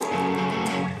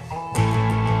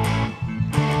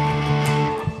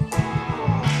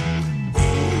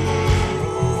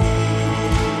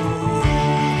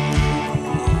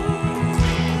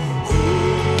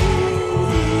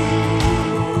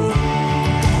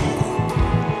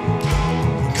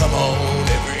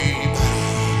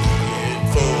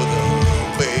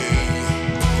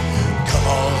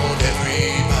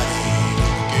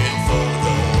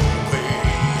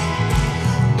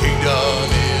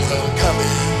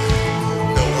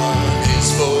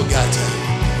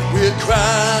we're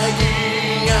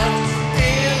crying out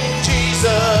in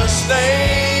Jesus'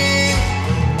 name.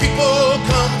 People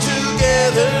come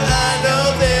together, I know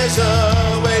there's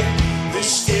a way.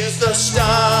 This is the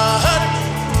start.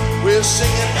 We're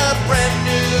singing a brand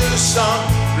new song.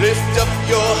 Lift up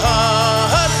your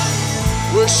heart.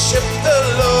 Worship the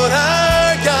Lord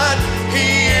our God.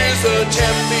 He is the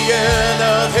champion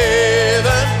of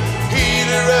heaven,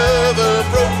 healer of the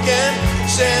broken.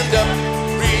 Stand up,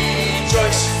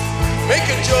 rejoice, make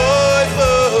a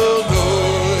joyful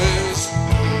noise.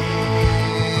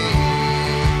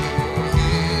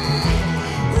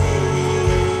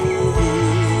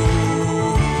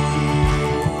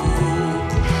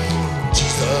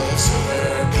 Jesus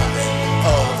overcoming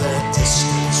all the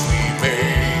distance we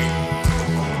made.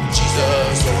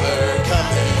 Jesus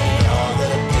overcoming all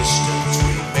the distance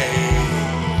we made.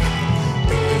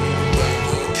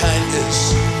 Your kindness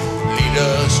lead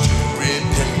us to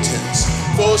repentance.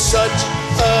 For such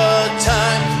a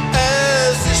time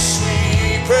as this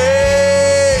we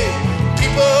pray.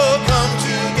 People come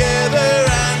together,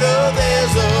 I know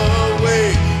there's a way.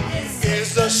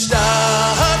 Here's the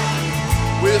start.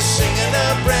 We're singing a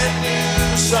brand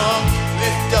new song.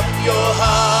 Lift up your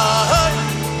heart.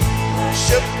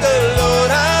 Worship the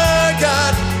Lord our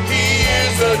God. He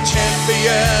is the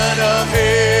champion of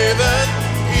heaven,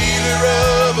 healer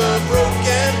of the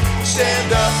broken.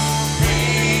 Stand up,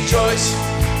 rejoice,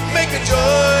 make a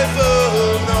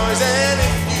joyful noise. And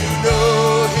if you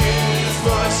know his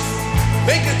voice,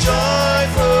 make a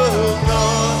joyful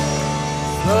noise.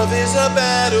 Love is a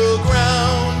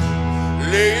battleground,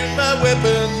 laying my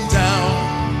weapon down.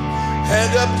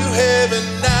 Hand up to heaven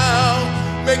now,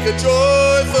 make a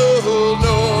joyful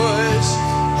noise.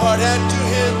 Heart had to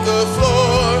hit the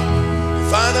floor,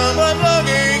 find out what I'm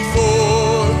longing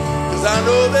for, 'cause I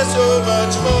know there's so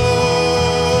much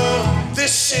more.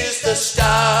 This is the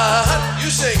start. You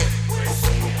sing it.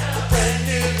 Brand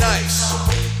new, nice.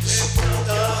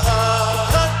 The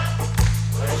heart.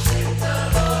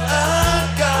 Our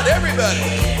God,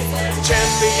 everybody.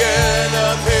 Champion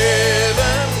of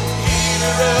heaven,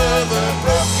 healer of the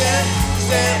broken.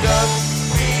 Stand up,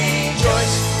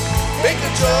 rejoice, make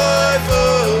a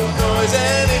joyful noise.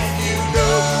 And if you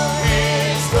know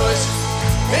his voice,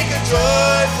 make a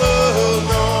joyful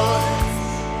noise.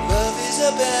 Love is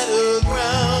a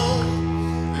battleground,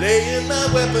 laying my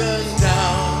weapon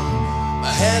down.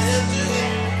 My hand had to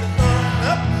hit the thorn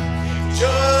up.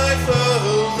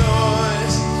 Joyful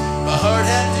noise. My heart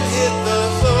had to hit the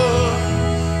floor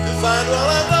to find what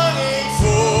I'm longing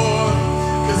for.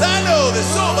 'Cause I know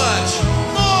there's so much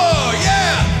more.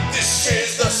 Yeah, this is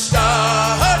the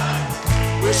start.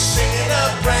 We're singing a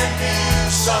brand new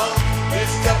song.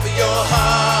 Lift up your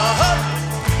heart.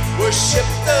 Worship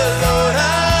the Lord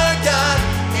our God.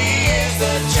 He is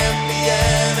the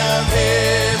champion of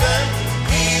heaven,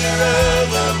 healer of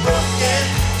the broken.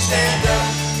 Stand up,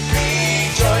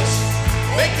 rejoice,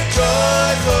 make a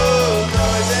joyful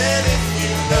noise. And if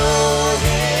you know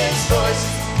his voice,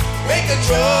 make a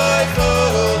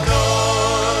joyful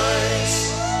noise.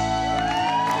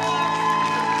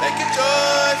 Make a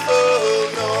joyful